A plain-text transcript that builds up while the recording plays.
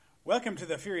Welcome to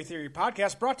the Feehery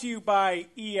podcast, brought to you by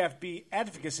EFB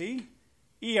Advocacy.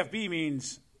 EFB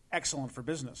means excellent for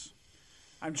business.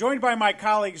 I'm joined by my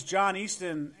colleagues John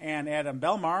Easton and Adam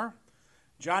Belmar.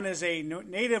 John is a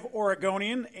native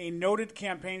Oregonian, a noted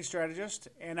campaign strategist,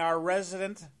 and our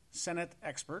resident Senate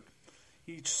expert.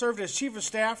 He served as chief of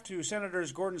staff to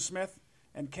Senators Gordon Smith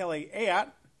and Kelly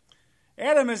Ayotte.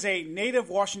 Adam is a native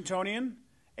Washingtonian,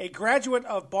 a graduate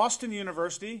of Boston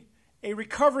University, a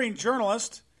recovering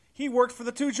journalist. He worked for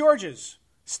the two Georges,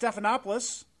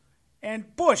 Stephanopoulos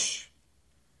and Bush.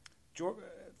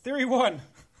 Theory one,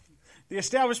 the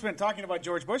establishment, talking about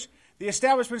George Bush, the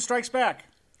establishment strikes back.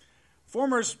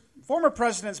 Former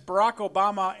presidents Barack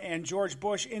Obama and George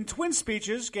Bush, in twin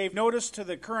speeches, gave notice to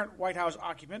the current White House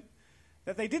occupant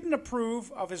that they didn't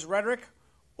approve of his rhetoric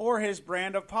or his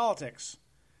brand of politics.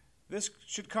 This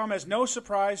should come as no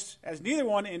surprise, as neither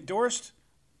one endorsed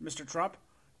Mr. Trump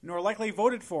nor likely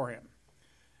voted for him.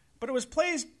 But it was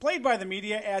played by the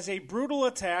media as a brutal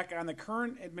attack on the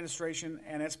current administration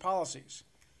and its policies.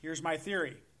 Here's my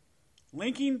theory.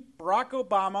 Linking Barack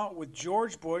Obama with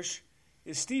George Bush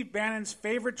is Steve Bannon's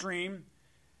favorite dream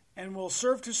and will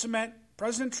serve to cement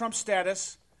President Trump's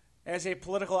status as a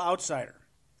political outsider.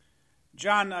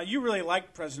 John, you really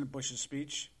liked President Bush's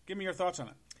speech. Give me your thoughts on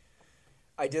it.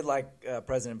 I did like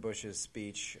President Bush's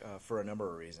speech for a number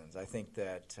of reasons. I think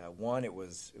that, one, it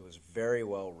was very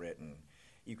well written.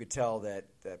 You could tell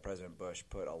that President Bush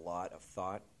put a lot of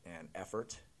thought and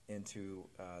effort into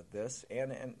this,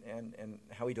 and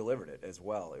how he delivered it as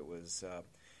well. It was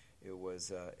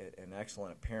an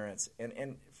excellent appearance,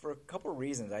 and for a couple of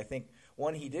reasons. I think,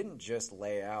 one, he didn't just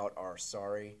lay out our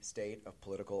sorry state of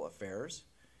political affairs.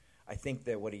 I think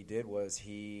that what he did was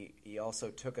he also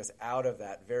took us out of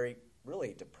that very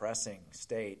really depressing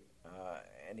state,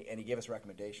 and he gave us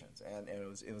recommendations, and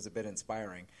it was a bit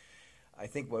inspiring. I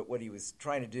think what he was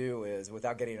trying to do is,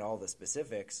 without getting into all the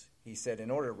specifics, he said in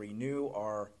order to renew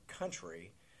our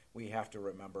country, we have to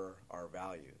remember our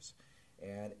values.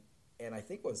 And I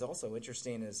think what was also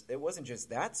interesting is it wasn't just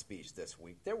that speech this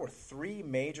week. There were three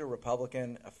major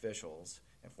Republican officials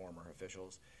and former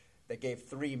officials that gave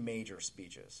three major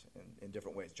speeches in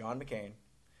different ways. John McCain,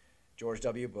 George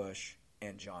W. Bush,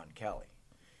 and John Kelly.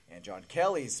 And John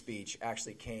Kelly's speech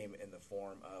actually came in the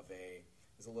form of a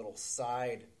little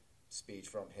side speech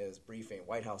from his briefing,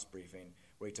 White House briefing,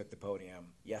 where he took the podium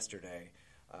yesterday.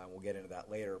 We'll get into that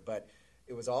later. But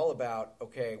it was all about,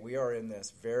 okay, we are in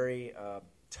this very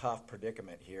tough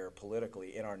predicament here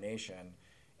politically in our nation,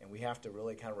 and we have to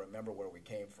really kind of remember where we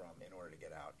came from in order to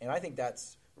get out. And I think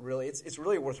that's really, it's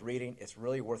really worth reading. It's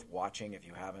really worth watching if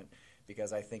you haven't,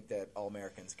 because I think that all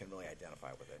Americans can really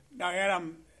identify with it. Now,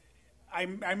 Adam,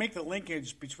 I make the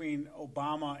linkage between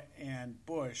Obama and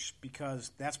Bush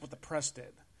because that's what the press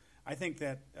did. I think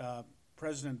that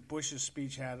President Bush's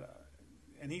speech had,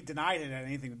 and he denied it had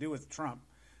anything to do with Trump.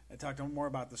 I talked more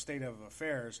about the state of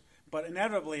affairs. But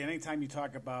inevitably, anytime you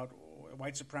talk about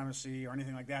white supremacy or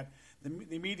anything like that, the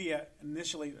media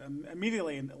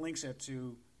immediately links it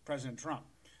to President Trump.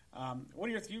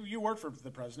 What are you work for the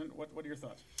president? What are your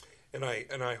thoughts? And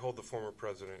I hold the former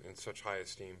president in such high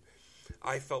esteem.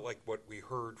 I felt like what we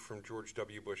heard from George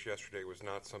W. Bush yesterday was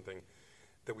not something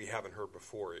that we haven't heard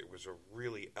before. It was a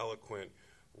really eloquent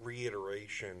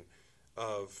reiteration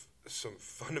of some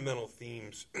fundamental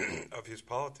themes of his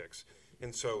politics.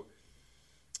 And so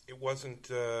it wasn't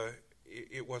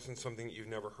something that you've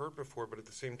never heard before, but at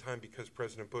the same time, because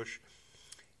President Bush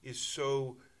is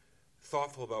so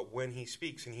thoughtful about when he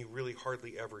speaks, and he really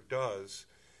hardly ever does,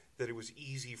 that it was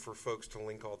easy for folks to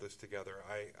link all this together.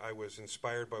 I was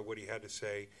inspired by what he had to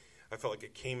say. I felt like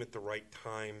it came at the right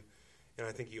time, and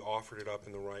I think he offered it up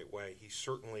in the right way. He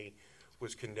certainly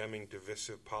was condemning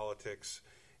divisive politics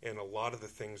and a lot of the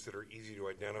things that are easy to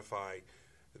identify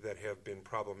that have been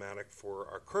problematic for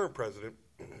our current president.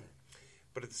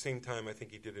 But at the same time, I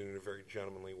think he did it in a very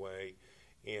gentlemanly way,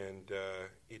 and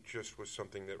it just was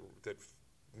something that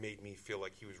made me feel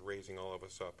like he was raising all of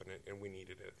us up, and we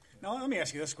needed it. Now, let me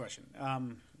ask you this question,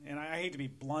 and I hate to be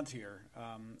blunt here,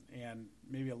 and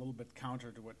maybe a little bit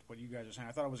counter to what you guys are saying.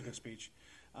 I thought it was a good speech.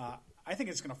 I think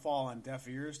it's going to fall on deaf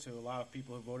ears to a lot of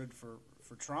people who voted for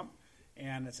Trump,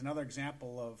 and it's another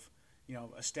example of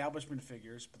establishment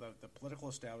figures, the political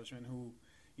establishment, who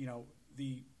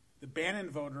the Bannon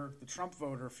voter, the Trump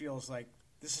voter, feels like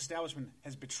this establishment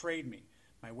has betrayed me.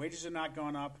 My wages have not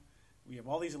gone up. We have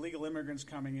all these illegal immigrants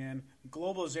coming in.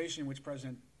 Globalization, which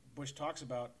President Bush talks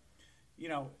about,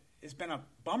 has been a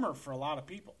bummer for a lot of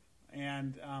people.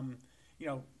 And,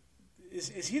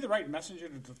 is he the right messenger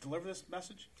to deliver this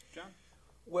message, John?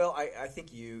 Well, I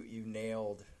think you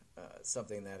nailed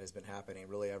something that has been happening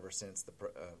really ever since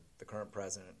the current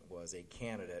president was a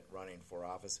candidate running for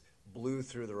office, blew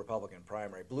through the Republican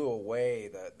primary, blew away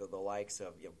the likes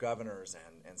of governors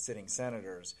and sitting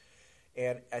senators.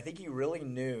 And I think he really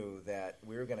knew that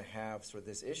we were going to have sort of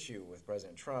this issue with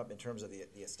President Trump in terms of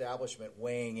the establishment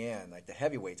weighing in, like the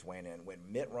heavyweights weighing in, when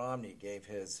Mitt Romney gave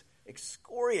his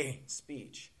excoriating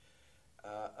speech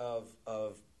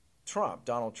of Trump,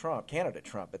 Donald Trump, candidate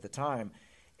Trump at the time,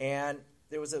 and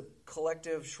there was a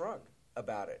collective shrug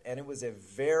about it. And it was a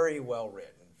very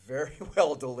well-written, very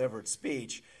well-delivered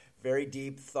speech, very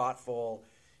deep, thoughtful,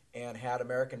 and had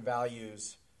American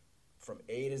values from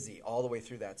A to Z all the way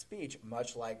through that speech,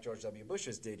 much like George W.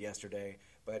 Bush's did yesterday.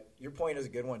 But your point is a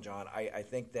good one, John. I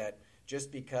think that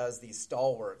just because these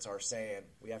stalwarts are saying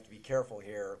we have to be careful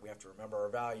here, we have to remember our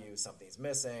values, something's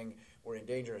missing, we're in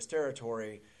dangerous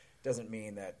territory, doesn't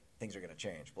mean that things are going to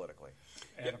change politically.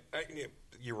 Yeah,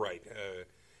 you're right.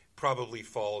 Probably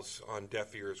falls on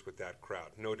deaf ears with that crowd,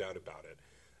 no doubt about it.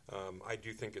 I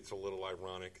do think it's a little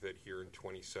ironic that here in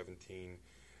 2017,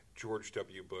 George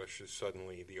W. Bush is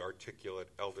suddenly the articulate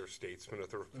elder statesman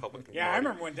of the Republican Party. I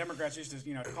remember when Democrats used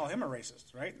to, call him a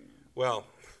racist, right? Well,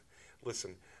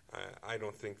 listen, I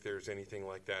don't think there's anything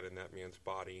like that in that man's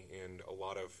body, and a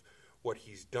lot of what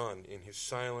he's done in his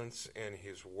silence and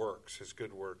his works, his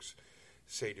good works,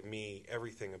 say to me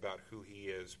everything about who he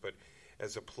is. But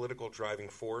as a political driving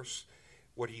force,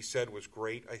 what he said was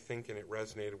great, I think, and it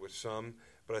resonated with some,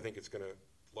 but I think it's going to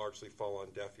largely fall on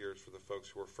deaf ears for the folks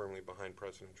who are firmly behind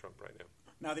President Trump right now.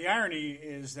 Now, the irony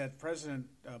is that President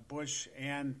Bush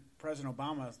and President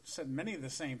Obama said many of the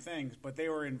same things, but they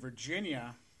were in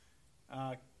Virginia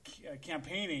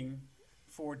campaigning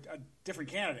for different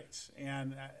candidates.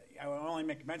 And I will only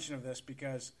make mention of this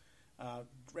because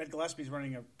Ed Gillespie's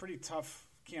running a pretty tough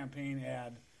campaign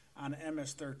ad on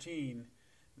MS-13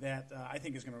 that I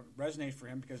think is going to resonate for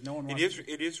him because no one wants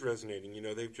It is resonating.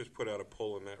 They've just put out a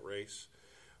poll in that race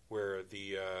where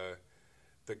the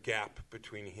gap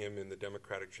between him and the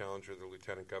Democratic challenger, the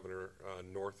Lieutenant Governor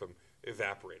Northam,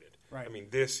 evaporated. Right. I mean,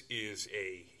 this is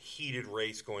a heated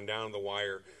race going down the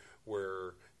wire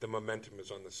where the momentum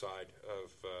is on the side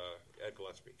of Ed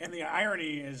Gillespie. And the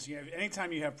irony is,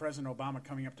 anytime you have President Obama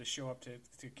coming up to show up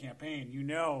to campaign, you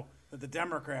know that the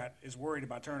Democrat is worried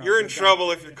about turnout. You're in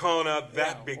trouble if you're calling out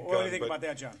that big gun. What do you think about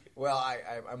that, John? Well,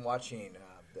 I'm watching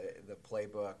the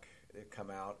playbook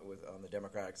come out on the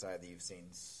Democratic side that you've seen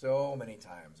so many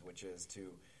times, which is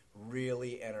to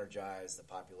really energize the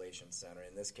population center,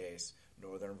 in this case,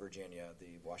 Northern Virginia,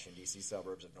 the Washington, D.C.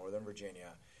 suburbs of Northern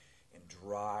Virginia, and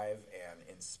drive and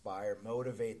inspire,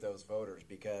 motivate those voters,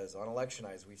 because on election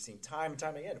nights, we've seen time and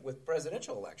time again with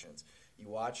presidential elections, you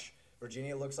watch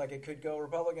Virginia looks like it could go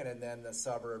Republican, and then the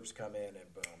suburbs come in,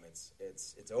 and boom, it's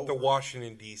over. The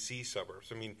Washington, D.C.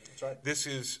 suburbs. I mean, that's right. This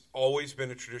has always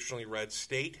been a traditionally red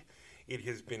state. It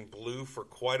has been blue for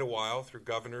quite a while through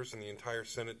governors and the entire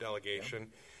Senate delegation,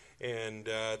 and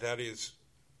that is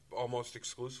almost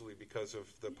exclusively because of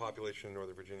the population in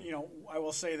Northern Virginia. I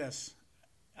will say this.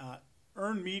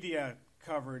 Earned media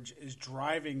coverage is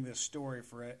driving this story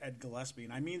for Ed Gillespie,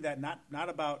 and I mean that not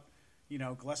about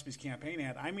Gillespie's campaign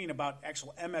ad. I mean about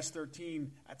actual MS-13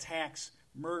 attacks,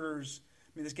 murders.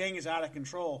 I mean, this gang is out of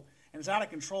control, and it's out of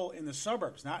control in the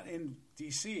suburbs, not in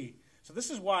D.C. So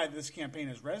this is why this campaign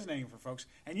is resonating for folks.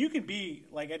 And you can be,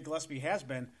 like Ed Gillespie has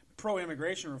been,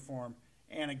 pro-immigration reform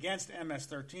and against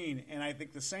MS-13, and I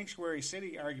think the sanctuary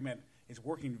city argument is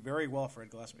working very well for Ed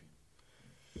Gillespie.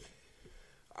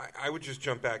 I would just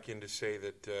jump back in to say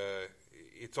that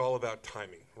it's all about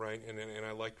timing, right? And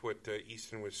I liked what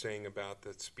Easton was saying about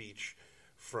the speech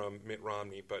from Mitt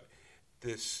Romney, but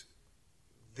this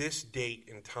date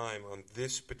and time on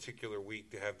this particular week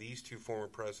to have these two former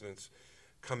presidents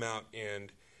come out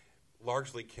and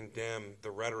largely condemn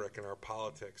the rhetoric in our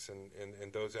politics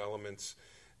and those elements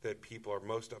that people are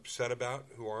most upset about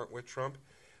who aren't with Trump,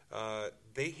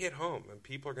 they hit home, and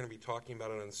people are going to be talking about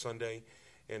it on Sunday,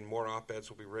 and more op-eds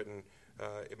will be written.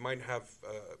 It might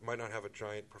not have a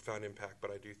giant, profound impact,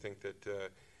 but I do think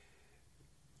that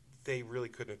they really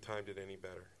couldn't have timed it any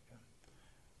better.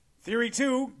 Theory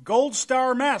 2, Gold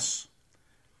Star mess.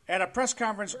 At a press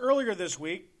conference earlier this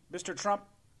week, Mr. Trump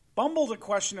bumbled a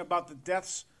question about the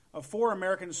deaths of 4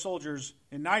 American soldiers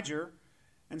in Niger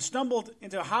and stumbled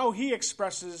into how he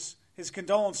expresses his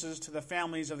condolences to the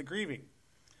families of the grieving.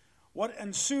 What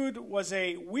ensued was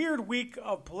a weird week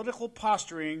of political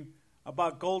posturing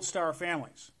about Gold Star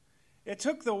families. It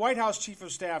took the White House Chief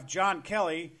of Staff, John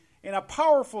Kelly, in a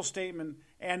powerful statement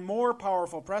and more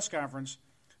powerful press conference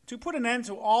to put an end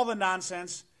to all the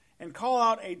nonsense and call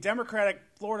out a Democratic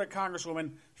Florida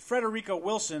Congresswoman, Frederica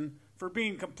Wilson, for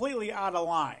being completely out of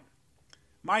line.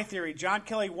 My theory, John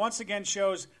Kelly once again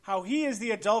shows how he is the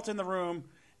adult in the room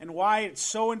and why it's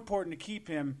so important to keep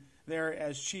him there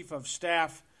as chief of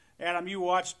staff. Adam, you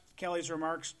watched Kelly's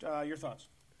remarks. Your thoughts?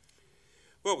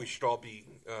 Well, we should all be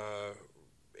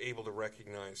able to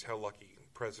recognize how lucky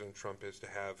President Trump is to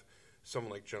have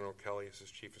someone like General Kelly as his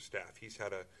chief of staff. He's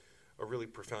had a really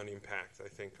profound impact, I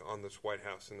think, on this White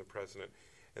House and the president,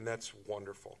 and that's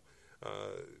wonderful.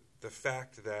 The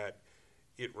fact that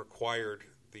it required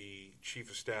the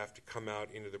chief of staff to come out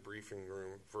into the briefing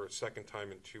room for a second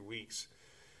time in 2 weeks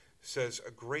says a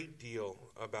great deal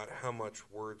about how much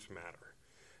words matter.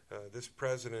 This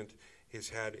president has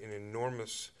had an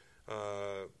enormous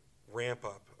ramp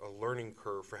up, a learning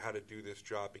curve for how to do this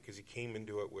job because he came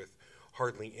into it with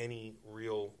hardly any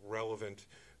real relevant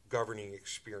governing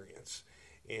experience.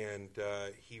 And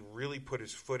he really put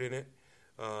his foot in it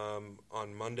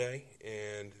on Monday,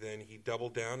 and then he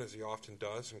doubled down, as he often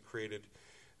does, and created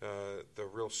the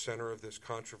real center of this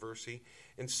controversy.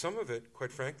 And some of it,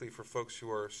 quite frankly, for folks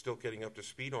who are still getting up to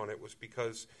speed on it, was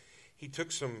because he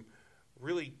took some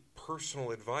really personal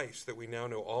advice that we now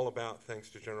know all about thanks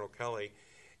to General Kelly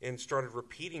and started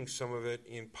repeating some of it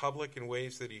in public in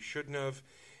ways that he shouldn't have,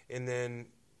 and then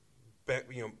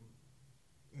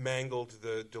mangled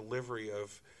the delivery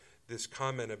of this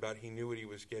comment about he knew what he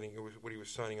was getting, what he was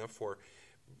signing up for.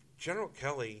 General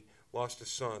Kelly lost a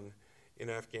son in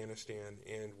Afghanistan,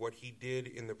 and what he did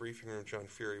in the briefing room, John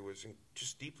Feehery, was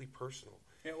just deeply personal.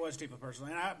 It was deeply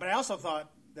personal, but I also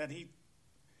thought that he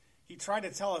tried to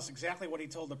tell us exactly what he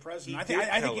told the president.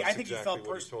 I think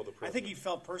he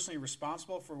felt personally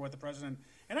responsible for what the president,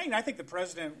 and I think the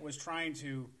president was trying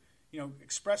to,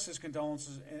 express his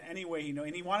condolences in any way he knew,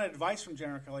 and he wanted advice from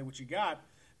General Kelly, which he got.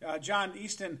 John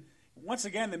Easton, once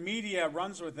again, the media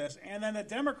runs with this, and then the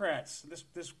Democrats,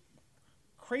 this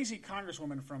crazy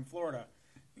congresswoman from Florida,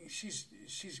 she's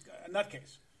a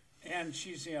nutcase, and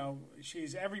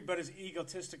she's every bit as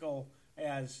egotistical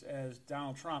as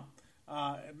Donald Trump.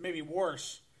 Maybe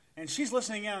worse. And she's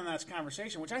listening in on this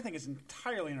conversation, which I think is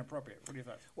entirely inappropriate. What do you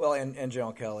think? Well, and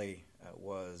General Kelly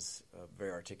was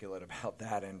very articulate about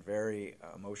that and very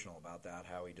emotional about that,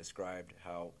 how he described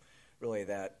how really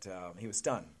that he was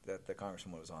stunned that the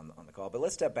congresswoman was on the call. But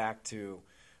let's step back to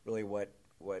really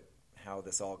how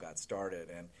this all got started.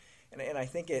 And I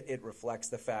think it reflects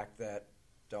the fact that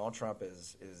Donald Trump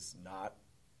is not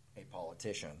a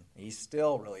politician. He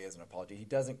still really isn't a politician. He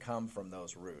doesn't come from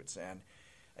those roots. And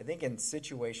I think in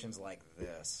situations like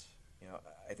this,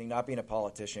 I think not being a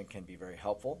politician can be very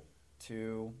helpful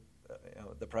to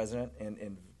the president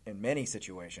in many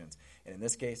situations. And in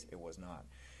this case, it was not.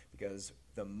 Because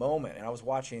the moment, and I was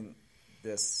watching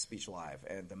this speech live,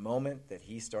 and the moment that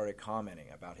he started commenting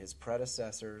about his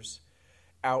predecessors'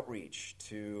 outreach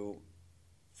to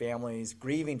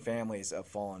grieving families of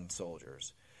fallen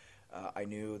soldiers, I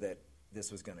knew that this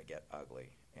was going to get ugly,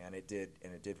 and it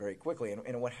did very quickly.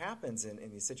 And what happens in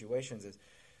these situations is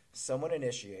someone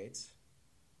initiates,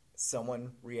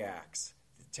 someone reacts,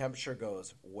 the temperature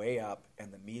goes way up,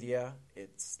 and the media,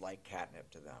 it's like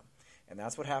catnip to them. And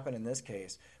that's what happened in this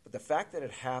case. But the fact that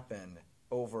it happened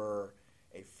over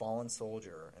a fallen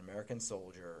soldier, an American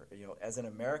soldier, as an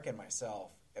American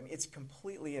myself, it's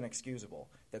completely inexcusable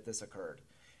that this occurred,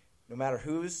 no matter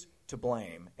who's to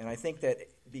blame. And I think that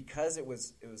because it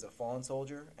was a fallen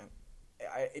soldier, and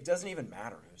it doesn't even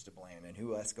matter who's to blame and who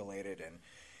escalated, and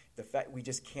the fact we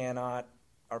just cannot,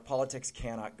 our politics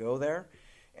cannot go there.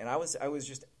 And I was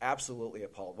just absolutely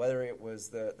appalled, whether it was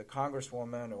the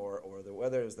congresswoman or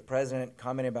whether it was the president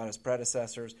commenting about his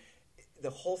predecessors.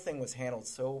 The whole thing was handled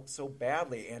so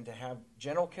badly, and to have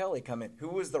General Kelly come in, who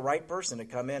was the right person to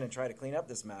come in and try to clean up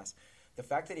this mess, the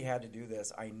fact that he had to do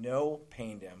this, I know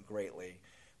pained him greatly,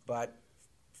 but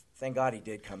thank God he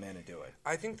did come in and do it.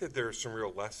 I think that there are some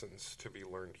real lessons to be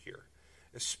learned here,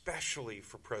 especially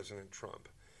for President Trump.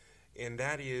 And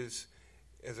that is,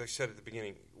 as I said at the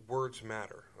beginning, words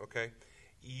matter, okay?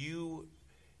 You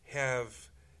have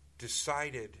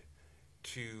decided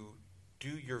to do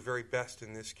your very best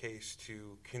in this case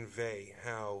to convey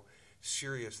how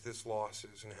serious this loss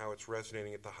is and how it's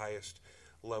resonating at the highest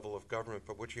level of government.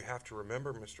 But what you have to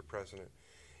remember, Mr. President,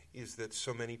 is that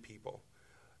so many people,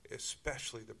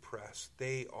 especially the press,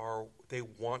 they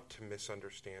want to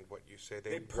misunderstand what you say.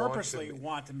 They purposely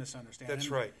want to misunderstand. That's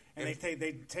right. And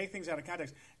they take things out of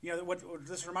context. What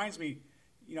this reminds me,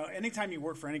 anytime you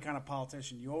work for any kind of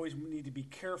politician, you always need to be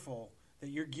careful that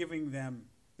you're giving them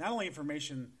not only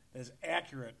information that is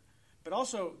accurate, but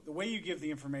also the way you give the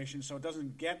information so it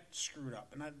doesn't get screwed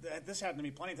up. And this happened to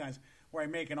me plenty of times where I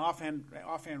make an offhand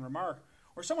remark,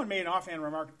 or someone made an offhand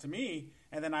remark to me,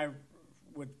 and then I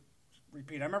would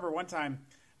repeat. I remember one time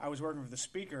I was working with the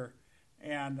speaker,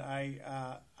 and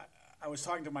I was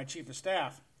talking to my chief of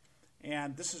staff,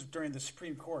 and this is during the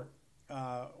Supreme Court,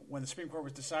 when the Supreme Court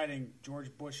was deciding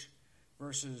George Bush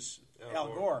versus Al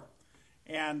Gore.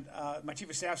 And my chief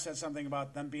of staff said something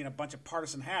about them being a bunch of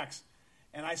partisan hacks.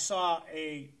 And I saw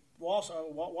a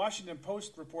Washington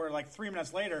Post reporter like 3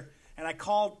 minutes later, and I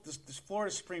called this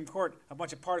Florida Supreme Court a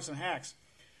bunch of partisan hacks,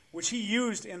 which he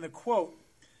used in the quote.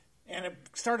 And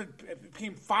it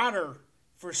became fodder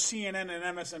for CNN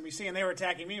and MSNBC, and they were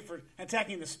attacking me for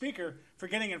attacking the speaker for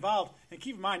getting involved. And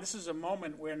keep in mind, this is a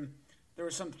moment when there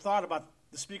was some thought about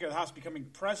the Speaker of the House becoming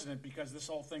president because this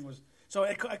whole thing was... So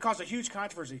it caused a huge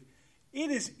controversy. It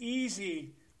is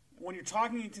easy when you're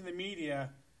talking to the media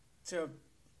to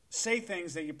say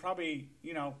things that you probably,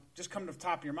 just come to the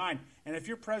top of your mind. And if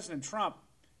you're President Trump,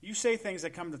 you say things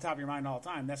that come to the top of your mind all the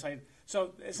time.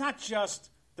 So it's not just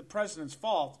the president's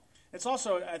fault. It's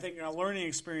also, I think, a learning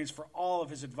experience for all of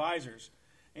his advisors.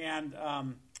 And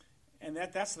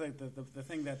that's the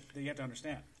thing that you have to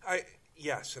understand.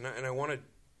 Yes, and I want to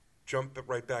jump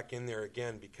right back in there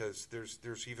again because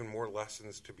there's even more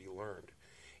lessons to be learned.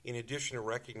 In addition to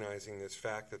recognizing this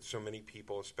fact that so many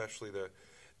people, especially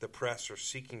the press, are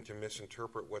seeking to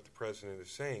misinterpret what the president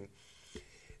is saying,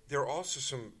 there are also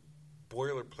some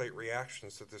boilerplate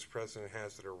reactions that this president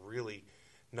has that are really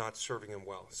not serving him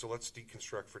well. So let's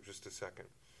deconstruct for just a second.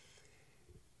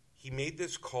 He made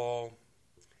this call.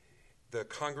 The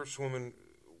Congresswoman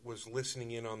was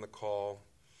listening in on the call.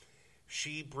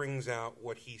 She brings out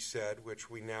what he said, which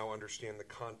we now understand the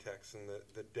context and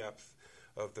the depth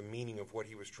of the meaning of what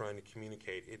he was trying to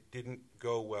communicate. It didn't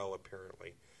go well,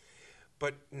 apparently.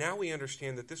 But now we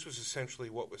understand that this was essentially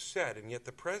what was said, and yet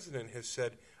the president has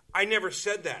said, I never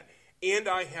said that, and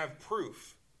I have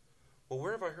proof. Well,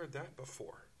 where have I heard that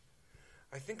before?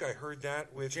 I think I heard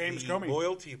that with James the Comey.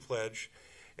 Loyalty Pledge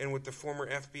and with the former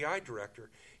FBI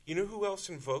director. You know who else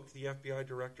invoked the FBI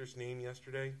director's name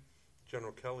yesterday?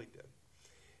 General Kelly did.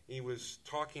 He was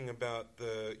talking about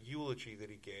the eulogy that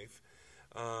he gave,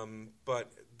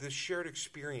 but this shared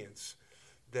experience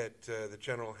that the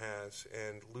general has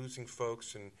and losing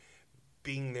folks and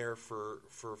being there for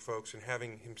folks and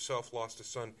having himself lost a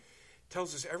son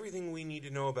tells us everything we need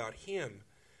to know about him.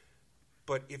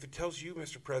 But if it tells you,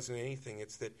 Mr. President, anything,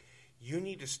 it's that you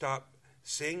need to stop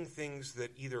saying things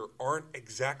that either aren't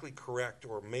exactly correct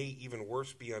or may even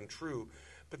worse be untrue,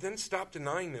 but then stop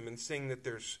denying them and saying that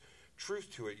there's truth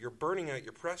to it. You're burning out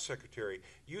your press secretary.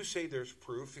 You say there's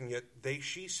proof, and yet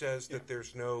she says that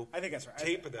there's no I think that's right.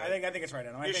 tape of that. I think it's right.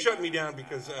 You're shutting me down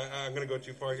because I'm going to go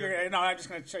too far here. No, I'm just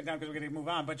going to shut it down because we're going to move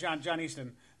on. But John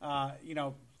Easton,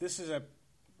 this is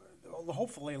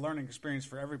hopefully a learning experience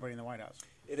for everybody in the White House.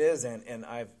 It is, and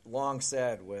I've long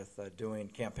said with doing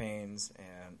campaigns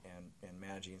and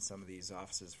managing some of these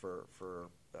offices for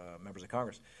members of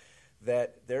Congress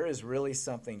that there is really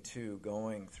something to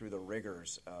going through the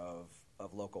rigors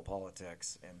of local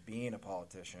politics and being a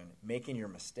politician, making your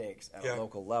mistakes at a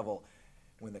local level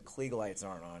when the Klieg lights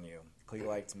aren't on you. Klieg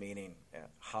lights meaning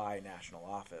high national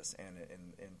office, and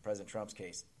in President Trump's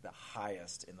case, the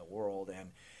highest in the world.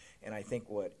 And I think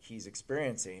what he's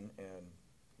experiencing, and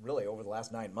really over the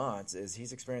last 9 months, is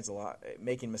he's experienced a lot,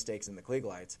 making mistakes in the Klieg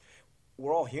lights.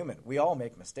 We're all human. We all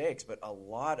make mistakes, but a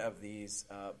lot of these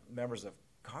members of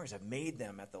Congress have made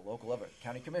them at the local level.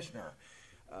 County commissioner,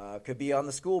 could be on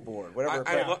the school board, whatever.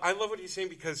 I love what he's saying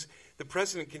because the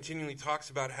president continually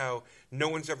talks about how no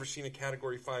one's ever seen a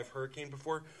Category 5 hurricane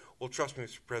before. Well, trust me,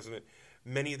 Mr. President,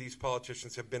 many of these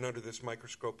politicians have been under this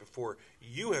microscope before.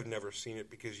 You have never seen it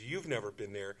because you've never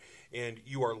been there, and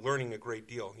you are learning a great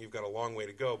deal. You've got a long way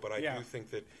to go, but I do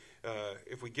think that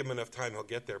if we give him enough time, he'll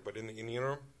get there. But in the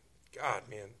interim, God,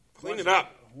 man, clean it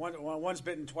up. One's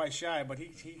bitten, twice shy, but he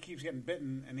keeps getting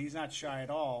bitten, and he's not shy at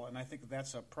all. And I think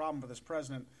that's a problem for this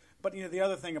president. But the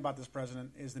other thing about this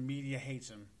president is the media hates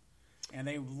him, and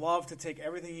they love to take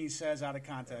everything he says out of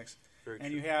context. Very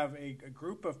and true. You have a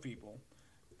group of people,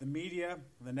 the media,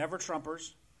 the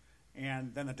never-Trumpers,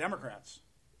 and then the Democrats.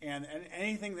 And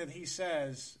anything that he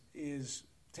says is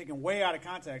taken way out of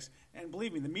context. And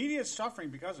believe me, the media is suffering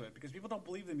because of it, because people don't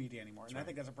believe the media anymore. And I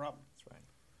think that's a problem. That's right.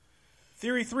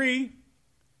 Theory 3,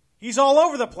 he's all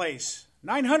over the place.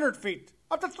 900 feet,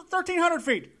 up to 1,300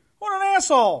 feet. What an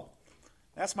asshole.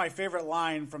 That's my favorite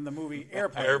line from the movie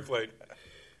Airplane. Airplane.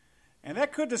 And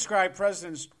that could describe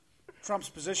President Trump's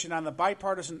position on the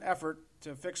bipartisan effort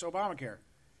to fix Obamacare.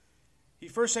 He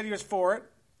first said he was for it,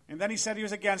 and then he said he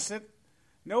was against it.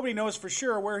 Nobody knows for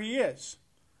sure where he is.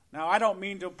 Now, I don't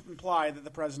mean to imply that the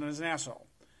president is an asshole.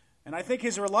 And I think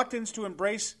his reluctance to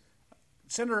embrace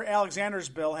Senator Alexander's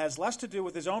bill has less to do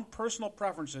with his own personal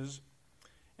preferences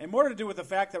and more to do with the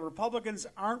fact that Republicans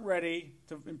aren't ready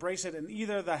to embrace it in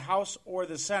either the House or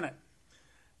the Senate.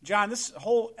 John, this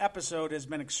whole episode has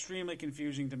been extremely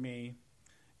confusing to me,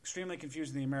 extremely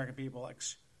confusing to the American people,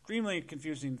 extremely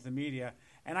confusing to the media,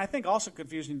 and I think also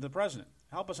confusing to the president.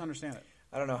 Help us understand it.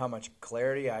 I don't know how much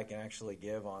clarity I can actually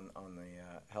give on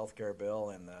the health care bill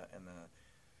and the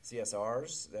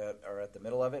CSRs that are at the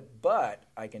middle of it, but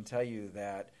I can tell you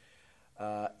that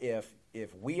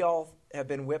if we all have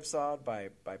been whipsawed by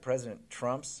President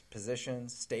Trump's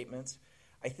positions, statements,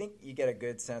 I think you get a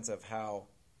good sense of how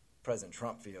President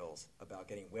Trump feels about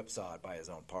getting whipsawed by his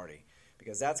own party,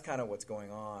 because that's kind of what's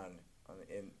going on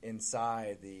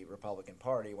inside the Republican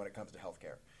Party when it comes to health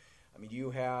care. I mean,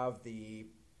 you have the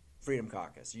Freedom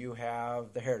Caucus, you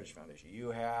have the Heritage Foundation, you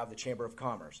have the Chamber of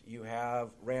Commerce, you have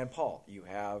Rand Paul, you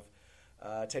have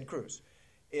Ted Cruz.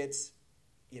 It's,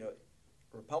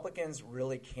 Republicans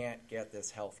really can't get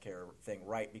this health care thing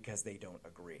right because they don't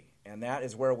agree. And that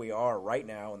is where we are right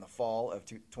now in the fall of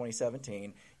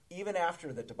 2017, even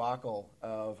after the debacle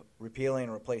of repealing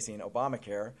and replacing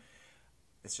Obamacare.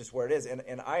 It's just where it is.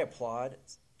 And I applaud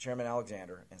Chairman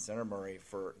Alexander and Senator Murray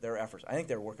for their efforts. I think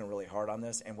they're working really hard on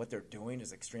this, and what they're doing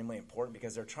is extremely important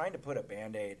because they're trying to put a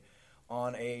Band-Aid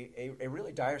on a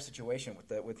really dire situation with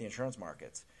the insurance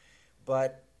markets.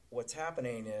 But what's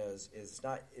happening is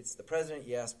it's the president,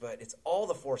 yes, but it's all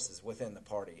the forces within the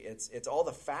party. It's all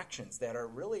the factions that are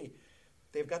really,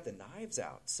 they've got the knives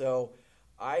out. So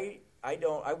I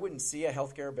wouldn't see a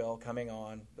health care bill coming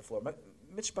on the floor.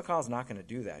 Mitch McConnell's not going to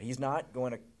do that. He's not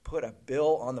going to put a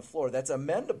bill on the floor that's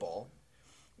amendable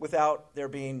without there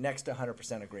being next to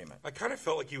 100% agreement. I kind of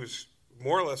felt like he was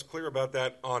more or less clear about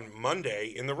that on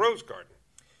Monday in the Rose Garden.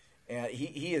 And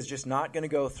he is just not going to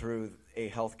go through a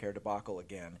health care debacle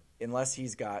again unless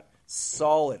he's got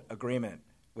solid agreement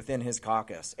within his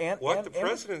caucus. The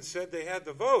president said they had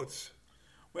the votes.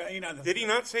 Well, did he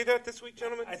not say that this week,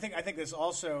 gentlemen? I think this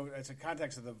also, it's a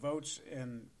context of the votes,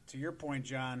 and to your point,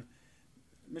 John,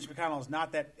 Mitch McConnell is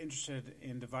not that interested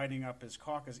in dividing up his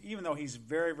caucus, even though he's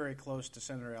very, very close to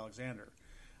Senator Alexander.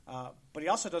 But he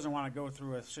also doesn't want to go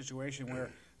through a situation where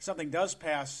something does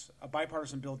pass, a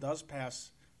bipartisan bill does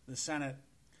pass the Senate,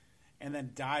 and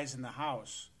then dies in the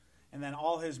House, and then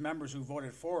all his members who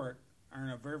voted for it are in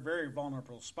a very, very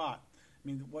vulnerable spot. I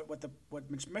mean, what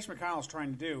Mitch McConnell is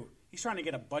trying to do, he's trying to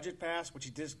get a budget passed, which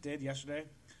he just did yesterday.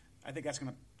 I think that's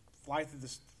going to fly through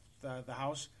the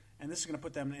House, and this is going to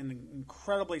put them in an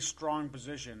incredibly strong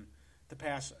position to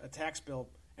pass a tax bill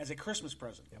as a Christmas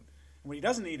present. Yep. What he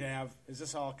doesn't need to have is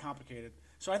this all complicated.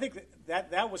 So I think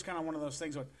that was kind of one of those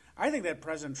things. I think that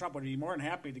President Trump would be more than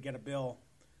happy to get a bill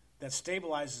that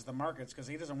stabilizes the markets, because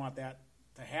he doesn't want that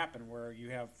to happen where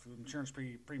you have insurance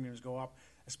premiums go up,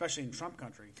 especially in Trump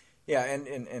country. Yeah,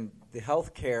 and the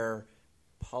health care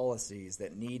policies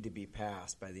that need to be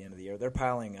passed by the end of the year, they're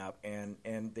piling up, and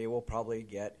they will probably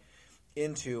get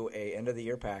into a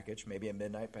end-of-the-year package, maybe a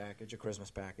midnight package, a Christmas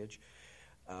package,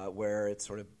 where it's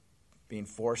sort of being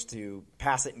forced to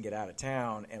pass it and get out of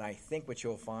town. And I think what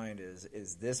you'll find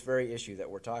is this very issue that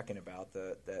we're talking about,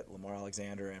 that Lamar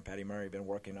Alexander and Patty Murray have been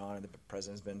working on and the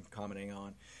president's been commenting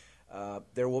on,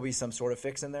 there will be some sort of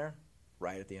fix in there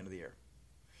right at the end of the year.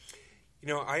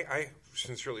 I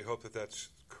sincerely hope that that's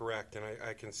correct, and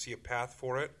I can see a path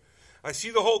for it. I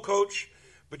see the hole, Coach,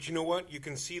 but you know what? You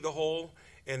can see the hole,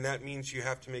 and that means you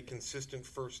have to make consistent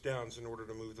first downs in order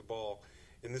to move the ball.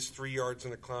 In this 3 yards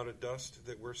in a cloud of dust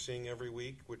that we're seeing every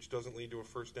week, which doesn't lead to a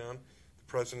first down, the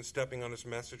president stepping on his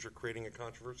message or creating a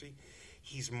controversy,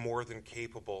 he's more than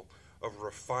capable of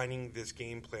refining this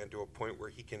game plan to a point where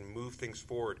he can move things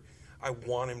forward. I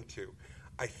want him to.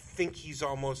 I think he's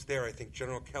almost there. I think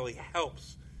General Kelly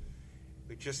helps.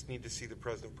 We just need to see the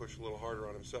president push a little harder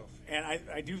on himself. And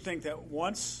I do think that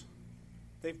once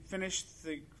they finish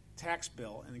the tax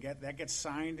bill and that gets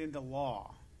signed into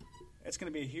law, it's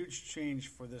going to be a huge change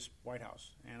for this White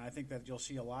House. And I think that you'll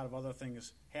see a lot of other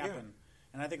things happen.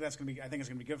 Yeah. And I think it's going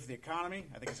to be good for the economy.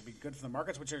 I think it's going to be good for the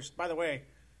markets, which are, by the way,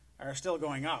 are still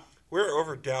going up. We're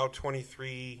over Dow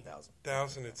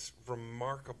 23,000. It's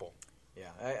remarkable.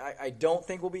 Yeah, I don't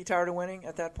think we'll be tired of winning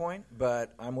at that point,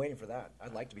 but I'm waiting for that.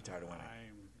 I'd like to be tired of winning.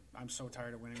 I'm so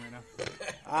tired of winning right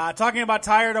now. Talking about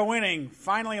tired of winning,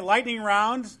 finally, lightning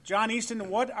round. John Easton,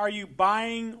 what are you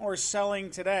buying or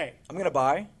selling today? I'm going to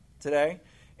buy today,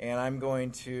 and I'm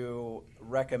going to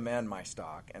recommend my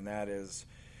stock, and that is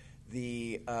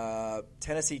the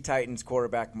Tennessee Titans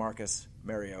quarterback Marcus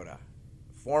Mariota,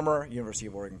 former University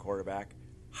of Oregon quarterback,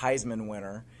 Heisman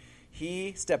winner.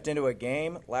 He stepped into a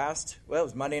game it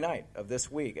was Monday night of this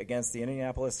week against the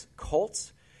Indianapolis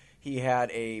Colts. He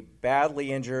had a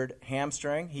badly injured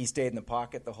hamstring. He stayed in the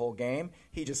pocket the whole game.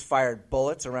 He just fired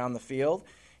bullets around the field,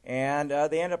 and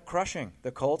they ended up crushing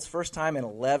the Colts. First time in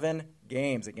 11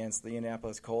 games against the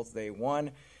Indianapolis Colts. They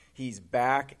won. He's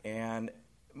back, and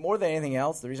more than anything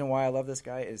else, the reason why I love this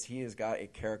guy is he has got a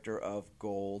character of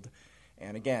gold.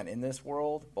 And again, in this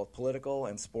world, both political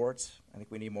and sports, I think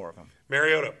we need more of him.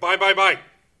 Mariota, bye.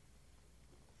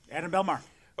 Adam Belmar.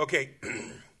 Okay.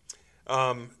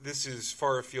 This is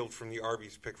far afield from the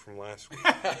Arby's pick from last week.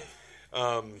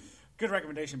 Good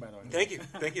recommendation, by the way.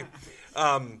 Thank you.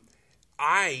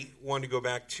 I want to go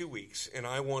back 2 weeks, and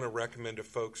I want to recommend to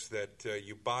folks that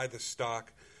you buy the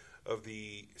stock of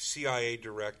the CIA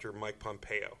director, Mike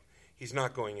Pompeo. He's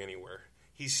not going anywhere.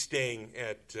 He's staying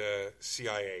at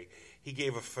CIA. He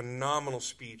gave a phenomenal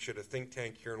speech at a think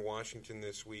tank here in Washington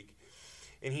this week,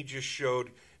 and he just showed,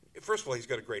 first of all, he's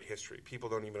got a great history. People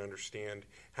don't even understand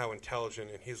how intelligent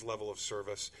and his level of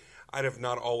service. I'd have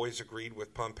not always agreed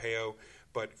with Pompeo,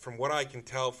 but from what I can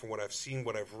tell, from what I've seen,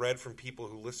 what I've read from people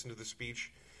who listen to the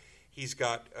speech, he's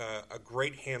got a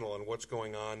great handle on what's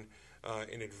going on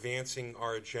in advancing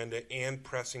our agenda and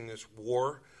pressing this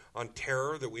war on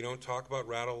terror that we don't talk about,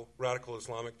 radical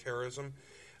Islamic terrorism.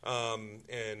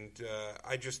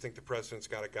 I just think the president's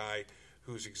got a guy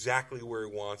who's exactly where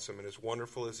he wants him, and as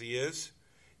wonderful as he is,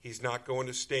 he's not going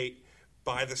to state,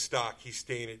 buy the stock. He's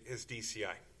staying at his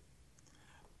DCI.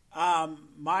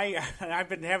 I've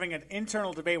been having an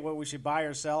internal debate what we should buy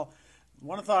or sell.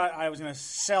 One thought I was going to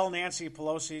sell Nancy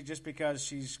Pelosi just because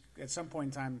she's at some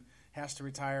point in time has to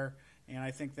retire, and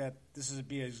I think that this would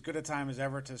be as good a time as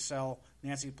ever to sell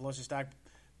Nancy Pelosi stock.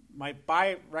 My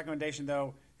buy recommendation,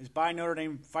 though, is buy Notre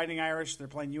Dame Fighting Irish. They're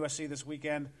playing USC this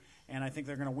weekend, and I think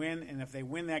they're going to win. And if they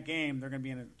win that game, they're going to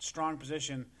be in a strong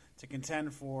position to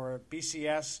contend for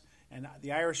BCS. And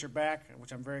the Irish are back,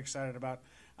 which I'm very excited about.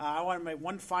 I want to make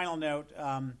one final note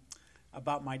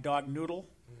about my dog Noodle.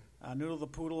 Noodle the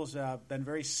poodle has been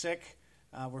very sick.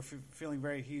 We're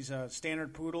feeling he's a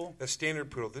standard poodle. A standard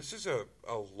poodle. This is a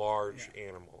large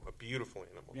animal, a beautiful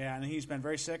animal. Yeah, and he's been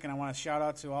very sick, and I want to shout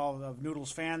out to all of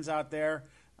Noodle's fans out there.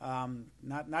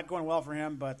 Not going well for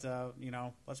him, but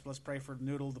let's pray for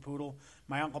Noodle the poodle.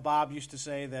 My Uncle Bob used to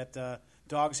say that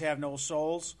dogs have no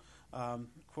souls,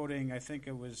 quoting, I think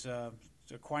it was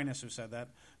Aquinas who said that.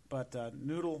 But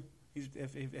Noodle,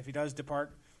 if he does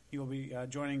depart, he will be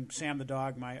joining Sam the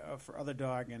dog, my other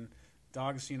dog, and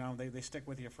dogs, they stick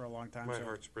with you for a long time. My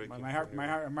heart's breaking. My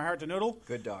heart to Noodle.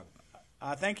 Good dog.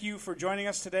 Thank you for joining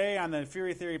us today on the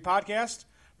Feehery Theory podcast,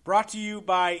 brought to you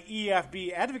by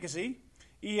EFB Advocacy.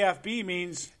 EFB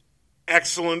means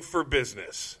excellent for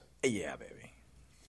business. Yeah, baby.